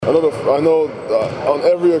I know on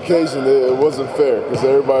every occasion it wasn't fair because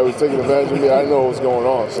everybody was taking advantage of me. I know what was going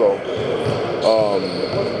on, so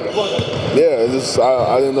yeah,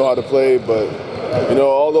 I didn't know how to play, but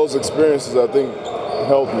all those experiences I think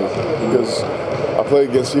helped me because I played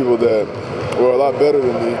against people that were a lot better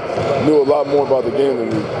than me, knew a lot more about the game than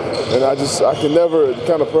me, and I can never, the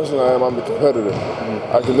kind of person I am, I'm a competitor.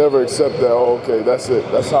 I can never accept that. Oh, okay, that's it.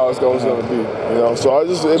 That's how it's going to be. So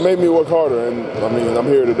it made me work harder, and I mean, I'm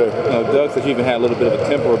here today. Doug said you even had a little bit of a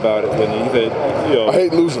temper about it when you said, I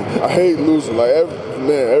hate losing. I hate losing. Like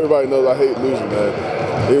everybody knows I hate losing, man.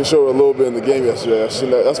 He showed a little bit in the game yesterday.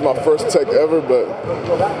 That's my first tech ever, but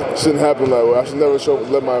it shouldn't happen that way. I should never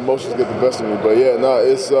let my emotions get the best of me. But yeah,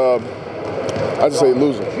 I just hate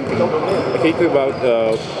losing. Can you think about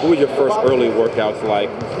what were your first early workouts like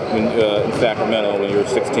when in Sacramento when you were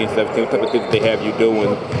 16, 17? What type of things did they have you doing?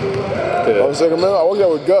 In Sacramento, I worked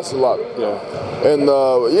out with Gus a lot. Yeah. And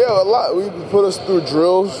a lot. We put us through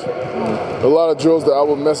drills. A lot of drills that I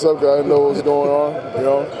would mess up because I didn't know what was going on.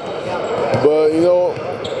 But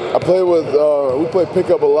I played with. We played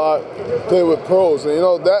pickup a lot. Played with pros, and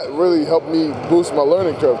that really helped me boost my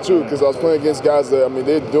learning curve too. Because I was playing against guys that they've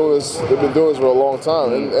been doing this for a long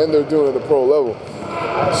time, and they're doing it at the pro level.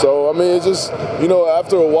 So I mean, it just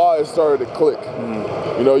after a while it started to click.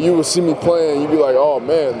 You would see me playing, you'd be like, oh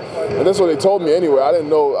man. And that's what they told me anyway. I didn't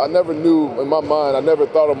know, I never knew in my mind, I never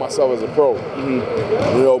thought of myself as a pro.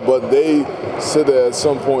 But they said that at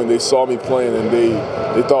some point they saw me playing and they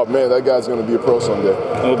thought, man, that guy's going to be a pro someday.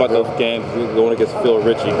 What about those games going against Phil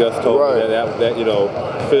Ritchie? Gus told me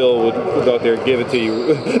that Phil would go out there and give it to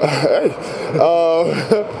you.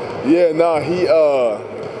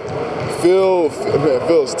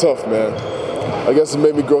 Phil's tough, man. I guess it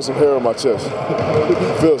made me grow some hair on my chest.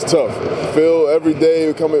 Phil's tough. Phil, every day,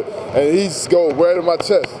 would come in, and he's go right in my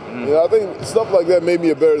chest. I think stuff like that made me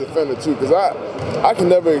a better defender, too, because I can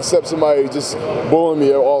never accept somebody just bullying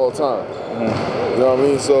me all the time. You know what I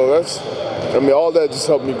mean? So all that just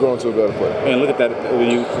helped me grow into a better player. And look at that, when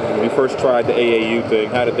you first tried the AAU thing,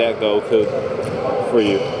 how did that go for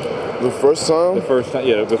you? The first time? The first time,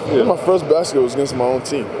 yeah. My first basket was against my own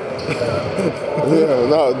team.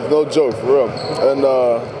 No joke, for real. And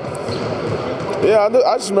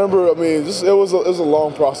I just remember. I mean, it was a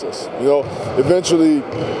long process. Eventually,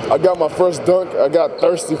 I got my first dunk. I got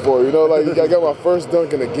thirsty for it. I got my first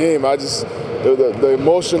dunk in the game. The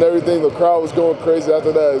emotion, everything. The crowd was going crazy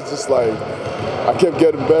after that. It's just like I kept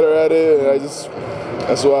getting better at it, and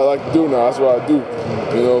that's what I like to do now. That's what I do.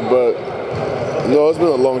 But it's been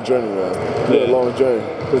a long journey, man. It's been a long journey.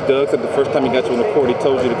 Because Doug said the first time he got you on the court, he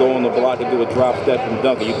told you to go on the block and do a drop step and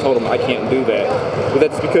dunk, and you told him, I can't do that. But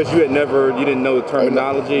that's because you didn't know the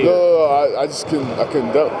terminology? No, I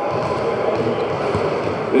couldn't dunk.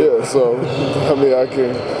 Yeah, so, I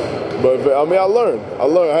can. But, I learned.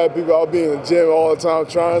 I had people out being in the gym all the time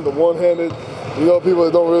trying the one-handed. People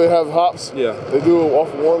that don't really have hops. Yeah. They do it off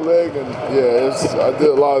of one leg, and I did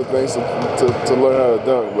a lot of things to learn how to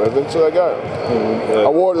dunk, but eventually I got it. I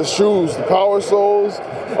wore the shoes, the power soles,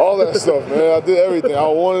 all that stuff, man. I did everything. I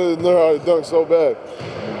wanted to learn how to dunk so bad.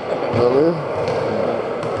 You know what I mean?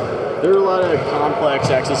 There are a lot of complex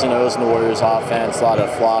X's and O's in the Warriors offense, a lot of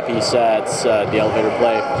floppy sets, the elevator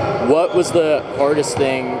play. What was the hardest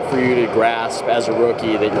thing for you to grasp as a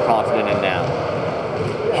rookie that you're confident in now?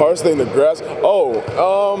 Hardest thing to grasp?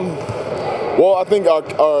 Well, I think our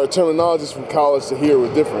terminologies from college to here were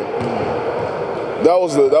different. That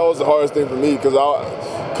was the hardest thing for me because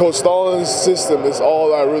Coach Stalin's system is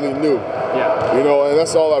all I really knew. Yeah. And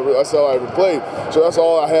that's all I ever played. So that's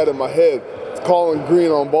all I had in my head. Calling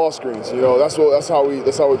green on ball screens. That's how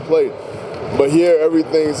we played. But here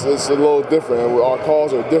everything's a little different, and our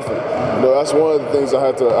calls are different. That's one of the things I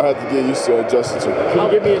had to get used to adjusting to. Can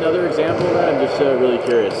you give me another example of that? I'm just really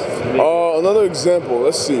curious. Another example.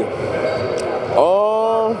 Let's see.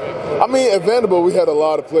 At Vanderbilt we had a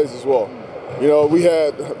lot of plays as well. We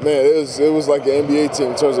had, it was like an NBA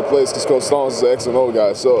team in terms of plays because Coach Stallings is an X and O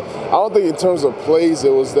guy. So I don't think in terms of plays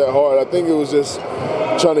it was that hard. I think it was just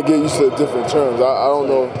trying to get used to the different terms. I don't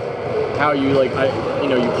know. How you you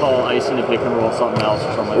call ice in a pick and roll something else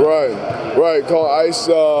or something like that. Right. Call ice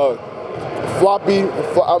floppy.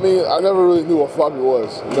 I never really knew what floppy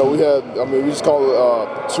was. We just call it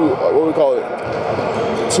what do we call it?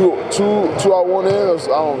 Two out, one in. I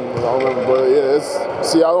don't remember, but yeah,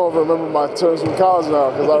 I don't remember my terms from college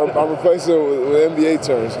now because I'm replacing it with NBA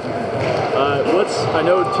terms. I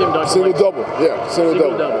know Tim Duncan. Single double.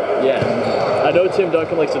 Yeah. I know Tim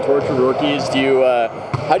Duncan likes to torture rookies.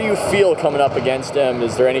 How do you feel coming up against him?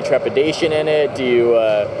 Is there any trepidation in it? Tim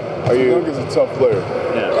Duncan's a tough player.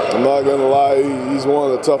 Yeah. I'm not gonna lie, he's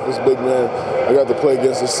one of the toughest big men I got to play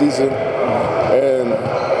against this season. And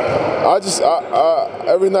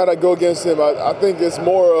every night I go against him, I think it's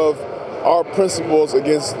more of our principles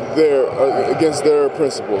against their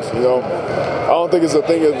principles. You know, I don't think it's a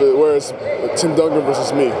thing of where it's Tim Duncan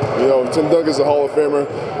versus me. You know, Tim Duncan's a Hall of Famer.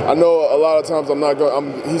 I know a lot of times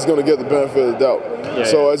he's going to get the benefit of the doubt.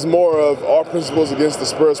 So it's more of our principles against the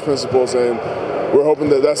Spurs principles, and we're hoping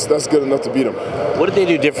that that's good enough to beat them. What did they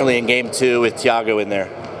do differently in Game 2 with Thiago in there?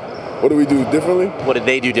 What do we do differently? What did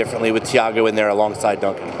they do differently with Thiago in there alongside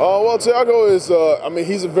Duncan? Well, Thiago is,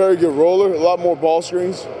 he's a very good roller, a lot more ball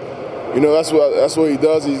screens. You know, that's what he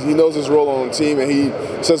does. He knows his role on the team, and he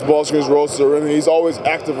sets ball screens, rolls to the rim, and he's always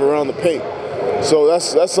active around the paint. So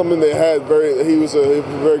that's something they had. He was a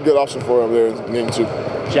very good option for him there in Game 2.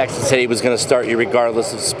 Jackson said he was going to start you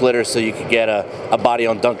regardless of splitter, so you could get a body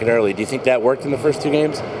on Duncan early. Do you think that worked in the first 2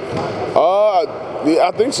 games? Yeah,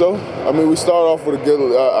 I think so. I mean, we started off with a good.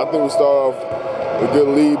 I think we started off with a good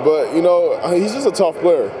lead, but you know, he's just a tough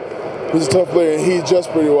player. He's a tough player, and he adjusts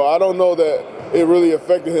pretty well. I don't know that it really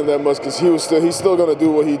affected him that much because he's still going to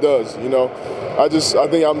do what he does. You know, I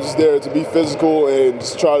think I'm just there to be physical and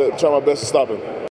just try my best to stop him.